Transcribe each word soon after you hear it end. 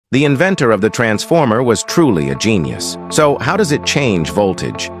The inventor of the transformer was truly a genius. So how does it change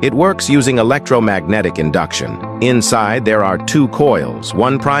voltage? It works using electromagnetic induction. Inside, there are two coils,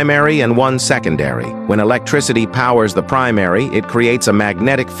 one primary and one secondary. When electricity powers the primary, it creates a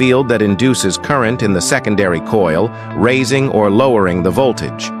magnetic field that induces current in the secondary coil, raising or lowering the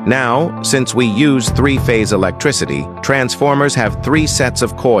voltage. Now, since we use three-phase electricity, transformers have three sets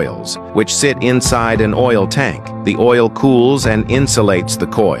of coils, which sit inside an oil tank. The oil cools and insulates the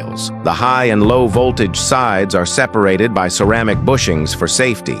coils. The high and low voltage sides are separated by ceramic bushings for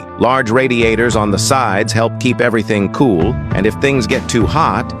safety. Large radiators on the sides help keep everything cool, and if things get too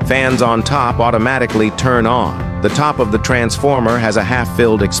hot, fans on top automatically turn on. The top of the transformer has a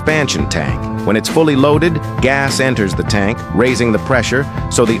half-filled expansion tank. When it's fully loaded, gas enters the tank, raising the pressure,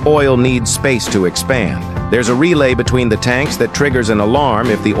 so the oil needs space to expand. There's a relay between the tanks that triggers an alarm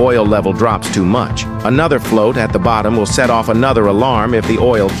if the oil level drops too much. Another float at the bottom will set off another alarm if the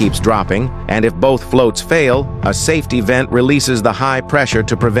oil keeps dropping, and if both floats fail, a safety vent releases the high pressure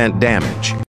to prevent damage.